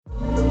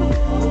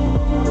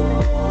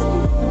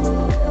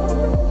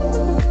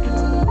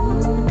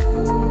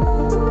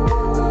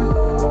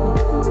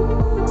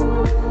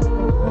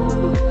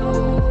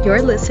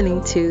You're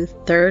listening to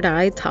Third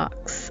Eye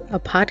Talks, a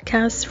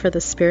podcast for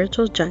the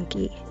spiritual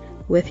junkie,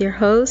 with your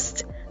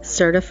host,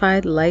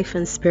 certified life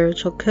and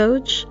spiritual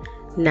coach,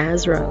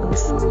 Naz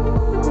Rose.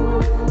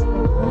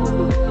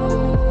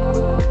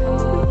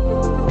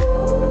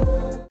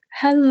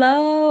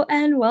 Hello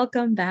and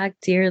welcome back,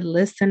 dear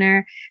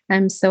listener.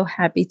 I'm so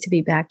happy to be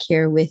back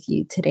here with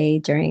you today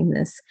during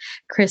this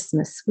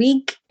Christmas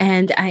week,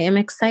 and I am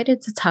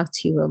excited to talk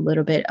to you a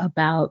little bit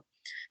about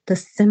the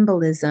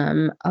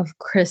symbolism of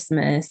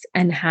Christmas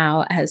and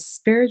how, as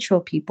spiritual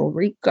people,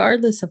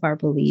 regardless of our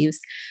beliefs,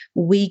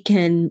 we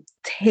can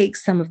take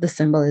some of the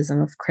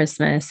symbolism of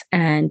Christmas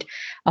and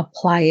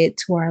apply it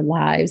to our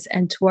lives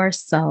and to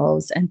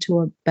ourselves and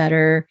to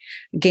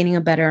gaining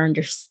a better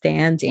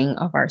understanding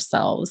of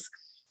ourselves.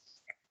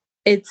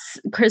 It's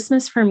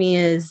Christmas for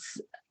me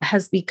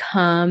has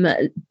become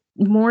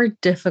more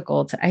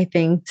difficult, I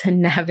think, to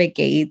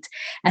navigate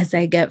as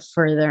I get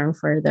further and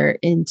further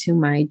into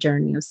my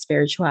journey of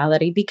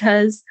spirituality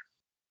because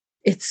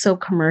it's so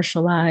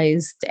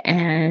commercialized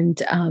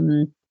and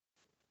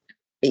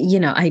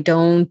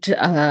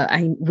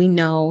we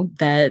know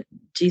that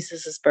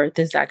Jesus's birth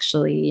is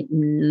actually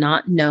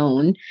not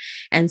known.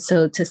 And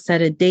so to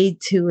set a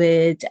date to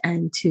it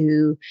and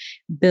to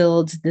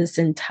build this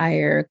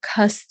entire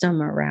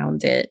custom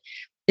around it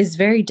is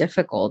very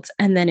difficult.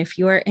 And then if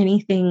you are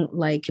anything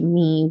like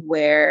me,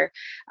 where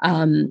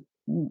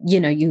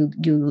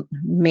you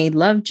may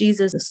love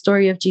Jesus, the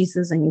story of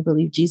Jesus, and you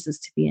believe Jesus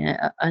to be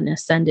an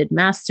ascended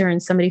master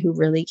and somebody who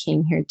really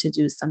came here to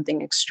do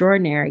something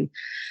extraordinary,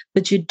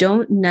 but you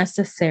don't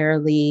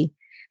necessarily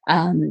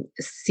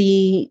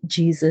see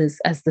Jesus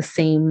as the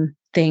same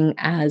thing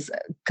as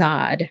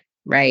God,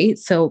 right?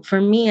 So for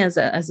me, as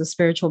a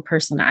spiritual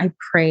person, I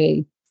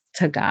pray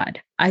to God.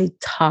 I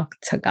talk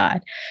to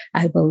God.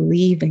 I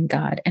believe in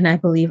God. And I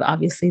believe,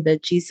 obviously,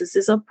 that Jesus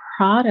is a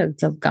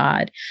product of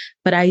God,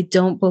 but I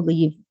don't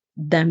believe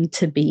them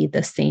to be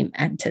the same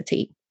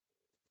entity.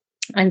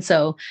 And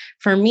so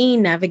for me,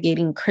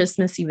 navigating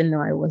Christmas, even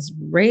though I was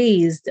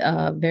raised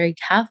very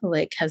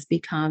Catholic, has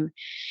become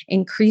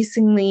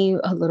increasingly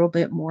a little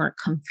bit more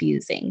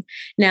confusing.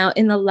 Now,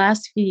 in the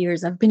last few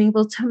years, I've been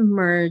able to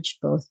merge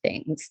both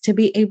things, to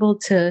be able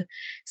to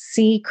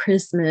see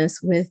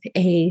Christmas with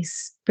a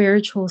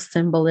spiritual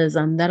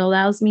symbolism that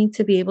allows me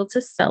to be able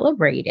to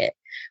celebrate it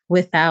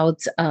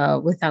without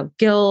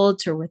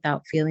guilt or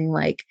without feeling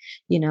like,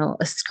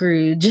 a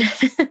Scrooge.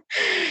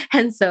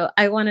 And so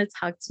I want to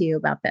talk to you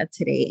about that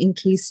today, in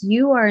case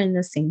you are in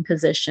the same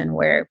position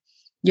where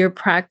you're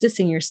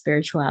practicing your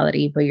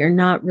spirituality, but you're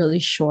not really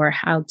sure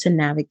how to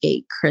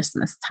navigate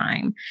Christmas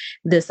time.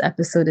 This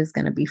episode is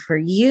going to be for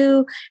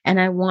you.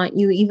 And I want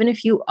you, even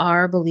if you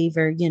are a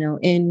believer,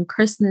 in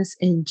Christmas,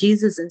 in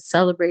Jesus, and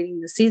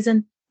celebrating the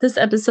season, this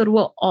episode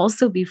will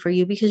also be for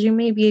you because you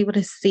may be able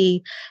to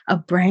see a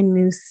brand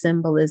new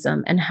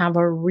symbolism and have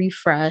a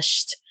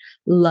refreshed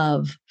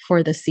love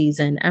for the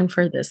season and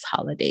for this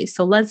holiday.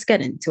 So let's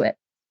get into it.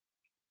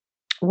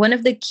 One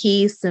of the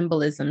key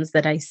symbolisms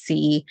that I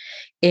see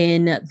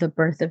in the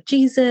birth of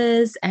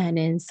Jesus and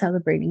in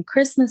celebrating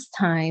Christmas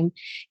time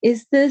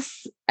is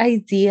this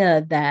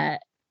idea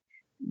that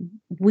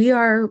we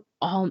are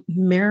all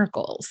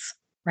miracles,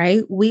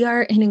 right? We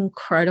are an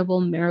incredible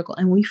miracle,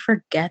 and we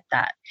forget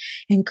that.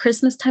 And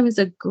Christmas time is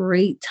a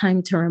great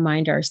time to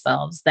remind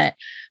ourselves that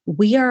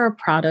we are a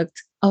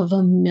product of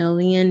a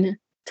million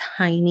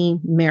tiny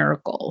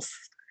miracles.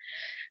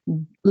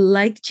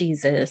 Like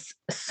Jesus,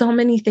 so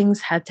many things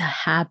had to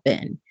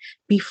happen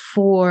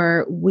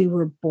before we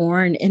were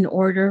born in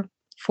order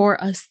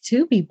for us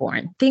to be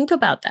born. Think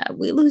about that.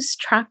 We lose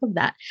track of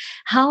that.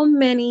 How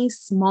many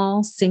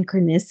small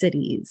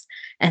synchronicities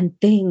and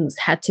things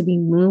had to be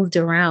moved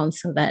around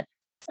so that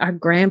our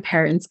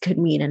grandparents could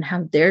meet and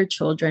have their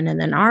children,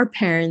 and then our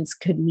parents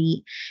could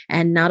meet,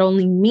 and not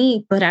only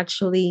meet, but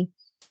actually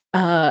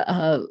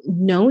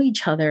know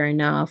each other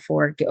enough,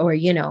 or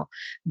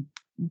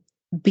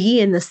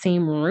be in the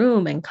same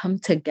room and come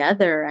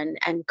together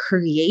and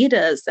create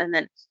us. And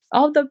then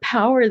all the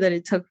power that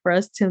it took for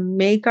us to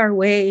make our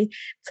way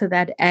to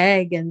that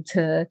egg and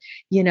to,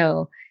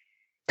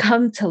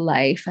 come to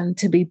life and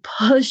to be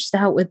pushed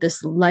out with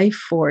this life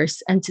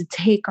force and to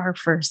take our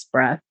first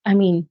breath. I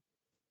mean,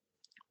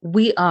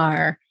 we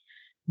are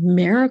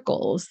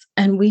miracles,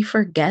 and we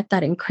forget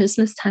that. And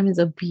Christmas time is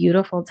a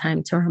beautiful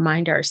time to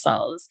remind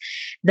ourselves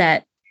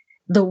that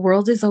the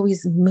world is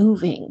always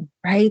moving,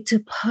 right?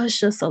 To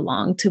push us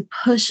along, to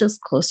push us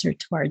closer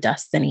to our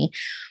destiny.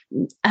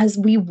 As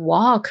we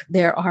walk,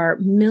 there are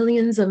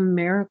millions of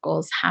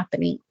miracles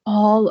happening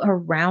all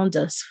around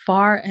us,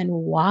 far and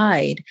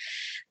wide,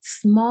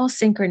 small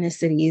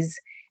synchronicities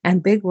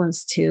and big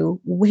ones too,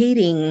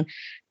 waiting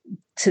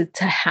to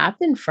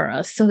happen for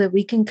us so that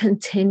we can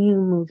continue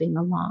moving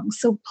along.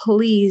 So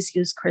please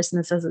use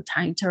Christmas as a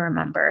time to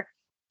remember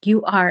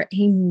You are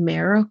a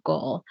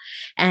miracle,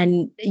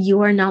 and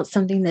you are not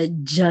something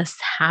that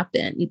just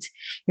happened.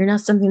 You're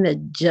not something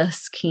that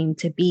just came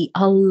to be.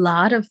 A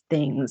lot of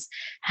things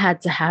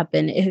had to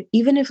happen.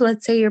 Even if,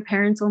 let's say, your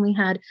parents only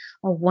had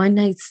a one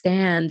night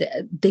stand,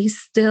 they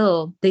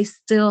still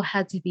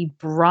had to be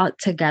brought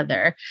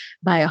together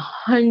by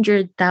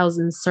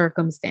 100,000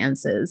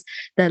 circumstances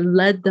that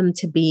led them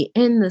to be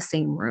in the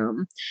same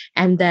room,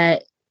 and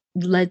that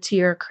led to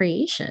your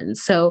creation.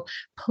 So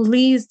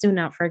please do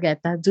not forget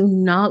that. Do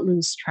not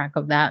lose track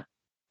of that.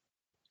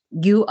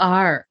 You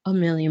are a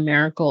million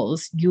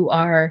miracles. You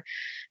are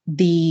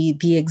the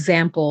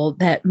example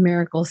that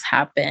miracles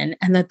happen,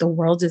 and that the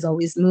world is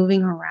always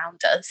moving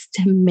around us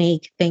to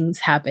make things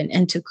happen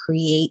and to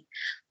create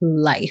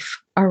life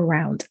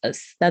around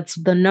us. That's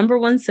the number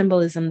one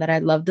symbolism that I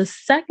love. The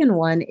second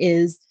one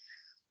is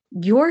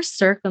your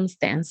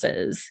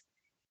circumstances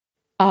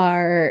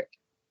are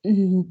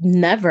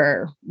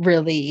never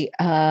really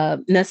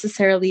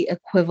necessarily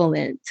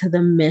equivalent to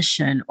the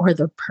mission or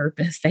the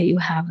purpose that you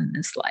have in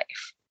this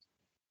life.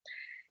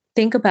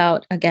 Think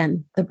about,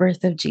 again, the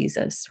birth of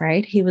Jesus,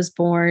 right? He was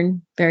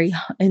born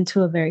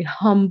into a very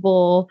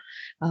humble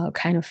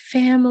kind of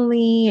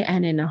family,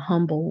 and in a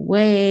humble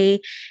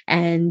way.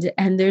 And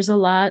there's a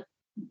lot,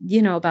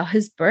 about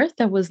his birth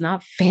that was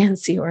not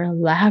fancy or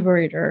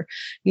elaborate or,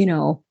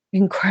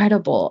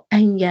 incredible.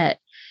 And yet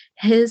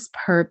his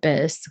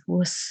purpose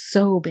was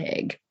so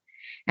big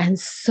and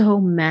so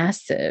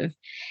massive.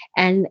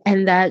 And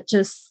that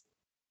just,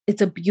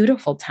 it's a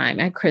beautiful time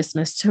at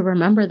Christmas to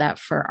remember that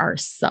for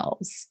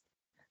ourselves.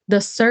 The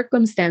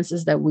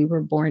circumstances that we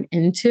were born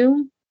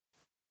into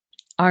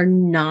are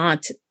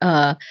not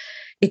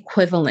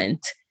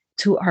equivalent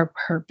to our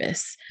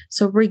purpose.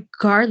 So,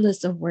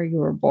 regardless of where you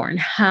were born,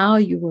 how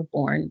you were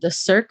born, the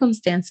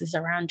circumstances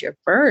around your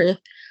birth,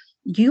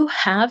 you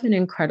have an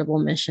incredible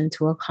mission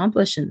to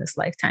accomplish in this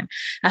lifetime.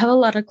 I have a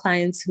lot of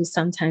clients who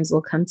sometimes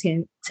will come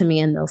to me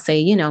and they'll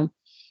say,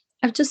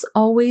 I've just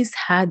always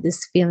had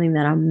this feeling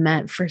that I'm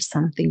meant for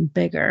something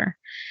bigger.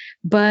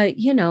 But,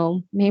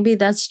 maybe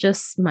that's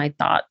just my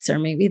thoughts, or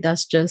maybe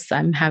that's just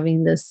I'm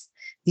having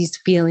these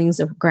feelings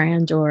of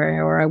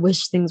grandeur, or I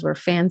wish things were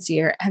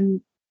fancier.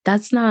 And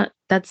that's not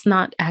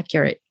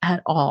accurate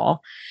at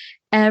all.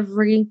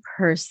 Every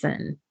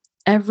person,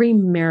 every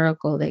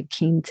miracle that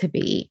came to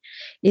be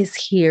is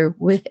here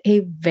with a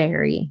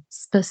very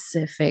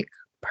specific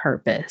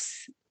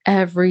purpose.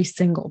 Every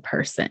single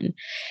person.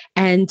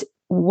 And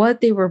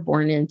what they were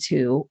born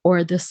into,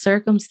 or the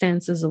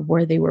circumstances of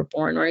where they were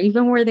born, or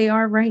even where they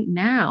are right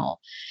now,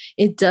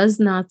 it does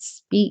not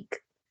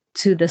speak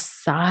to the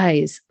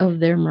size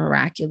of their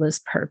miraculous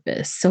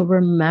purpose. So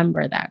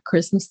remember that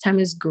Christmas time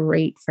is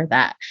great for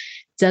that.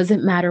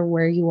 Doesn't matter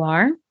where you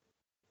are,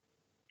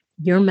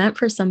 you're meant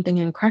for something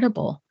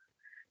incredible.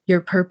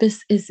 Your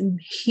purpose is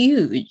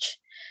huge,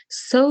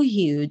 so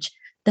huge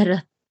that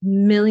a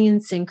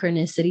million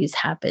synchronicities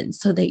happen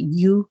so that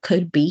you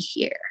could be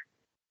here.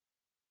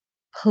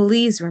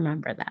 Please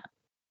remember that.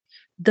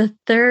 The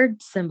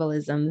third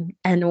symbolism,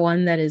 and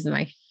one that is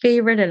my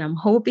favorite, and I'm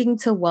hoping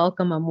to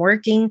welcome, I'm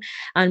working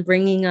on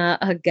bringing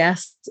a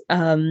guest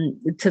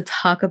to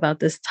talk about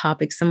this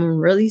topic, someone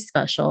really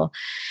special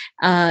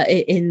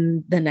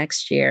in the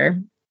next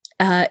year,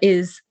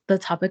 is the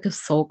topic of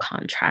soul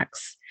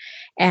contracts.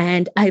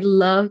 And I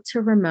love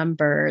to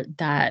remember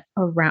that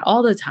around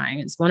all the time.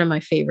 It's one of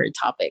my favorite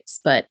topics,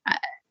 but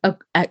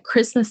at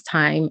Christmas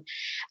time,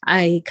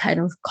 I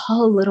kind of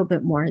call a little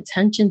bit more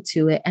attention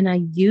to it. And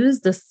I use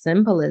the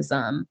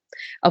symbolism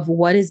of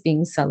what is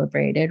being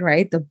celebrated,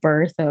 right? The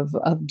birth of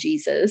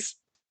Jesus.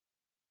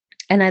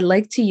 And I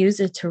like to use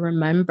it to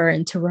remember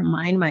and to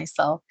remind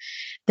myself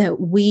that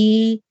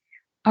we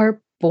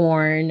are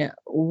born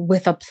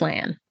with a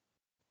plan.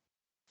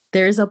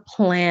 There's a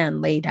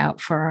plan laid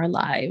out for our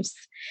lives.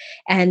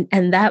 And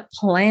that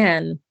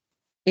plan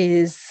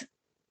is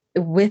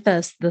with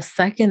us the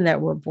second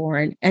that we're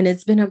born, and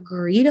it's been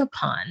agreed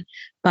upon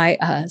by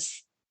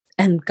us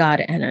and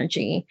God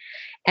energy.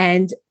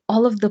 And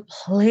all of the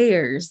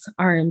players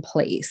are in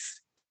place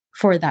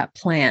for that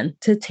plan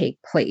to take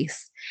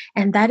place.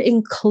 And that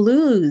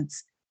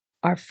includes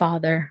our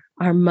father,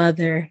 our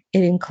mother,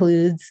 it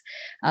includes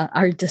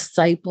our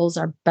disciples,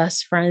 our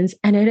best friends,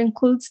 and it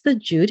includes the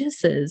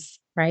Judases,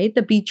 right?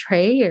 The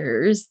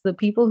betrayers, the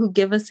people who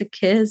give us a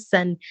kiss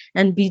and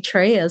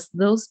betray us.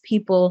 Those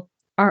people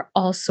are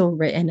also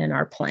written in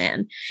our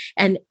plan.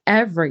 And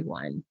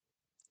everyone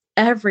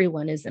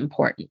is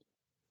important.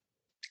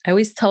 I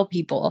always tell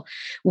people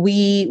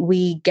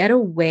we get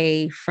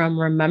away from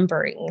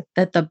remembering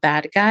that the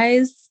bad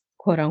guys,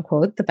 quote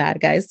unquote, the bad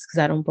guys,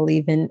 because I don't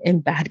believe in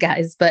bad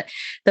guys, but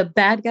the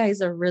bad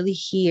guys are really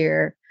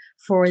here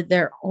for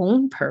their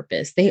own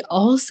purpose. They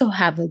also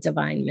have a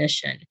divine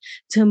mission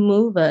to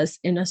move us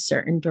in a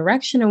certain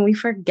direction. And we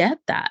forget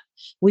that.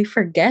 We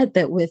forget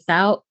that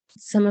without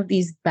some of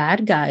these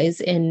bad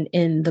guys in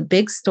the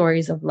big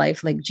stories of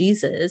life, like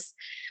Jesus,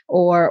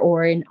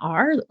 or in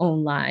our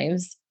own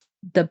lives,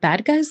 the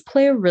bad guys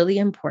play a really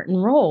important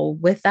role.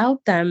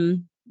 Without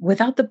them,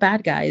 without the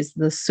bad guys,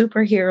 the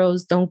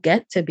superheroes don't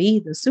get to be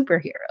the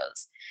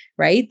superheroes,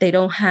 right? They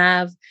don't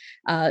have,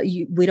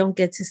 we don't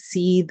get to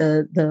see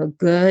the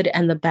good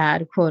and the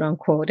bad, quote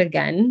unquote,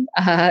 again,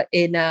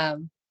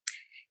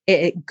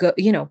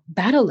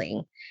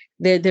 battling.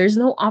 There's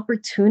no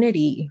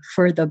opportunity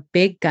for the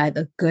big guy,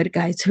 the good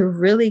guy, to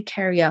really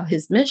carry out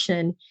his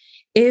mission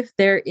if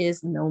there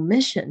is no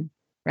mission,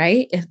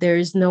 right? If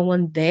there's no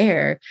one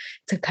there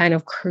to kind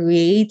of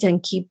create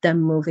and keep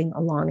them moving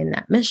along in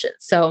that mission.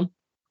 So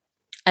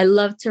I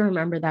love to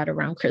remember that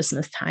around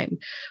Christmas time.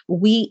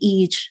 We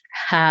each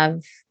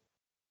have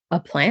a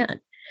plan.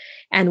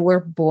 And we're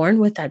born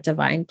with that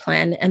divine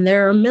plan. And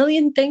there are a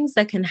million things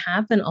that can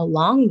happen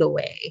along the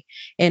way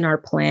in our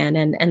plan.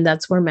 And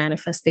that's where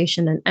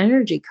manifestation and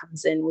energy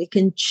comes in. We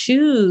can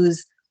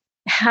choose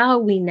how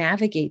we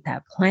navigate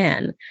that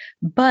plan.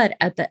 But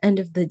at the end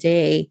of the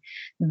day,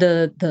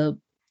 the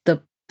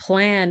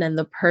plan and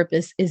the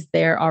purpose is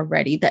there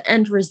already. The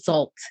end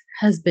result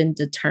has been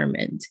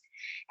determined.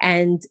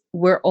 And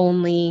we're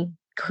only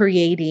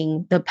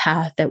creating the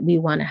path that we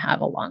want to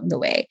have along the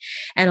way.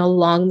 And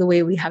along the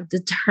way, we have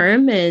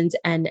determined,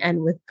 and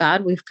with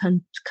God, we've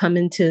come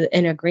into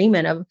an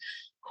agreement of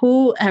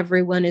who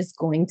everyone is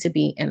going to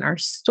be in our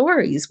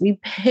stories. We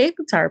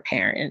picked our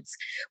parents.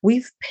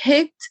 We've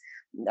picked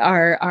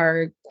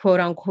our quote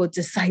unquote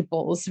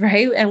disciples,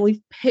 right? And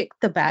we've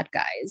picked the bad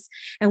guys,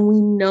 and we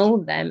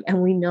know them,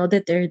 and we know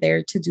that they're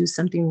there to do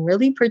something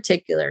really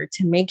particular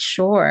to make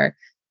sure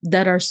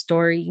that our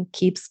story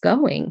keeps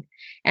going,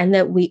 and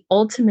that we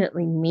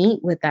ultimately meet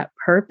with that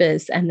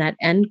purpose and that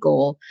end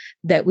goal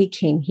that we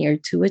came here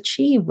to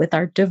achieve with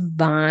our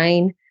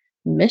divine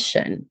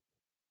mission.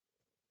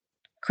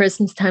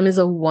 Christmas time is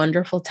a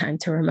wonderful time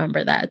to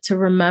remember that, to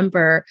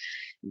remember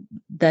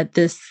that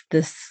this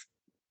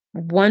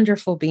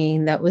wonderful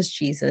being that was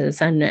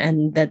Jesus,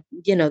 and that,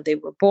 they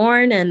were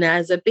born, and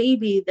as a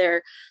baby,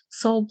 their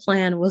soul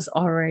plan was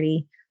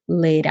already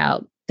laid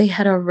out. It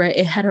had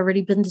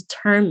already been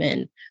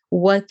determined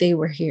what they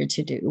were here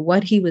to do,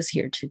 what he was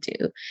here to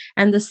do.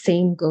 And the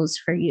same goes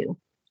for you.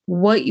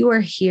 What you are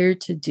here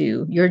to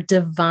do, your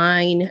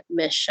divine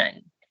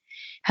mission,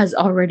 has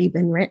already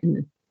been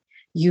written.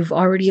 You've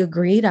already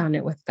agreed on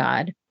it with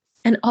God,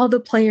 and all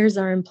the players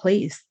are in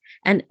place,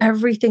 and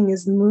everything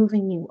is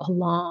moving you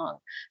along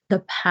the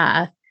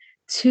path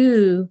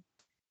to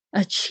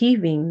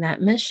achieving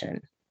that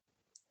mission.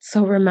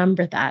 So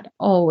remember that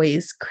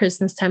always.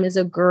 Christmas time is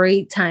a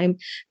great time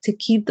to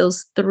keep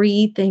those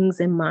three things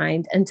in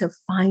mind and to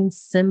find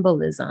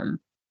symbolism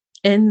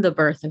in the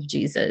birth of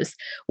Jesus.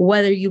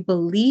 Whether you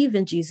believe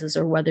in Jesus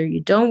or whether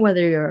you don't,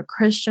 whether you're a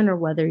Christian or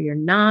whether you're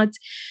not,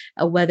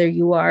 whether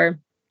you are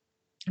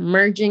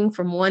merging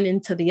from one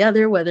into the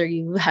other, whether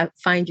you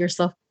find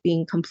yourself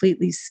being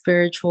completely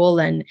spiritual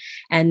and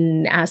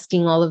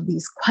asking all of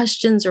these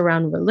questions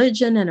around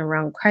religion and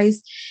around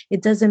Christ,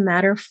 it doesn't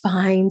matter.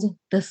 Find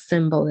the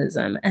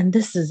symbolism. And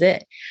this is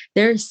it.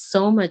 There's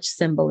so much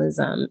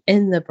symbolism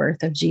in the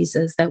birth of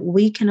Jesus that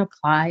we can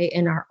apply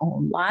in our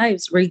own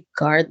lives,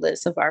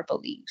 regardless of our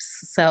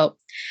beliefs. So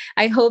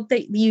I hope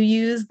that you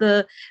use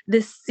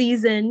this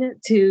season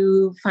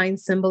to find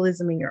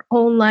symbolism in your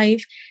own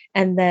life,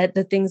 and that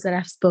the things that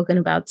I've spoken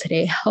about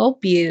today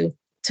help you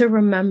to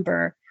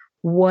remember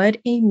what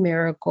a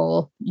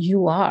miracle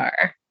you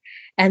are,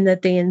 and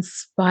that they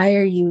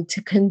inspire you to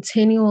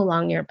continue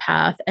along your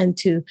path and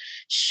to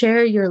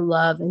share your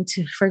love and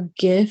to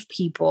forgive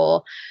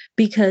people,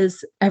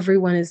 because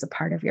everyone is a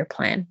part of your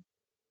plan.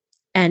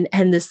 And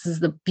this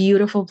is the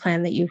beautiful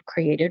plan that you've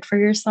created for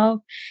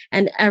yourself,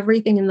 and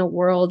everything in the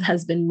world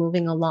has been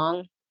moving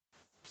along,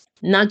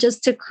 not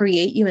just to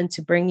create you and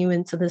to bring you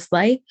into this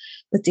life,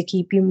 but to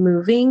keep you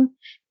moving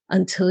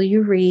until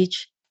you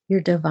reach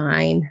your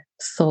divine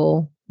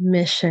soul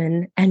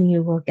mission, and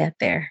you will get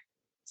there.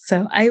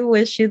 So I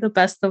wish you the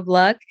best of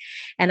luck,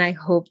 and I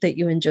hope that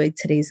you enjoyed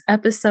today's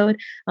episode.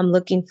 I'm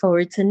looking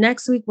forward to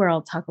next week, where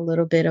I'll talk a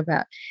little bit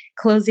about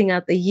closing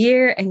out the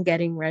year and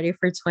getting ready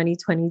for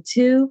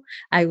 2022.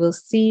 I will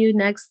see you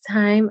next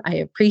time. I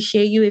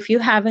appreciate you. If you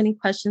have any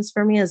questions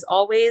for me, as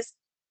always,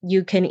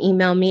 you can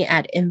email me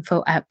at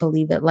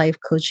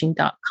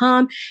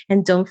info@believeitLifecoaching.com.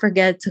 And don't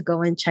forget to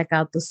go and check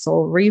out the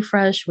Soul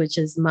Refresh, which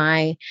is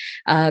my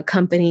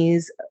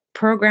company's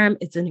program.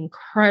 It's an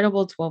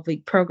incredible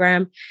 12-week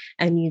program,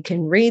 and you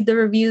can read the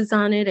reviews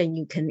on it, and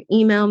you can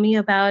email me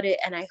about it.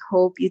 And I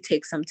hope you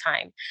take some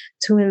time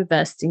to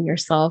invest in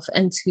yourself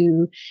and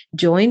to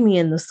join me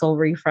in the Soul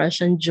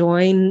Refresh, and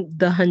join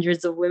the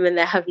hundreds of women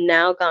that have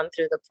now gone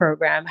through the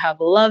program, have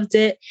loved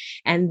it,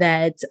 and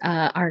that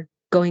are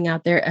going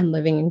out there and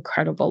living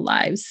incredible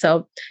lives.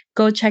 So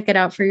go check it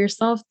out for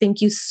yourself.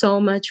 Thank you so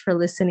much for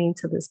listening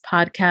to this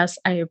podcast.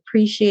 I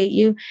appreciate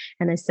you,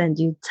 and I send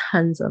you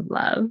tons of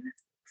love.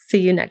 See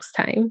you next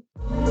time.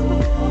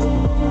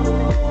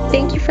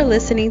 Thank you for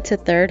listening to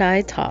Third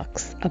Eye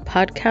Talks, a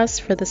podcast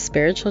for the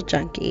spiritual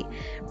junkie,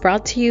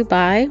 brought to you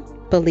by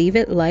Believe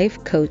It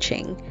Life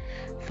Coaching.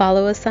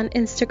 Follow us on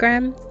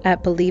Instagram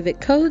at Believe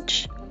It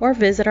Coach, or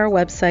visit our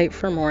website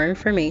for more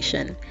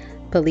information.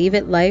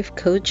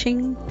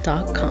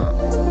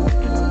 believeitLifeCoaching.com.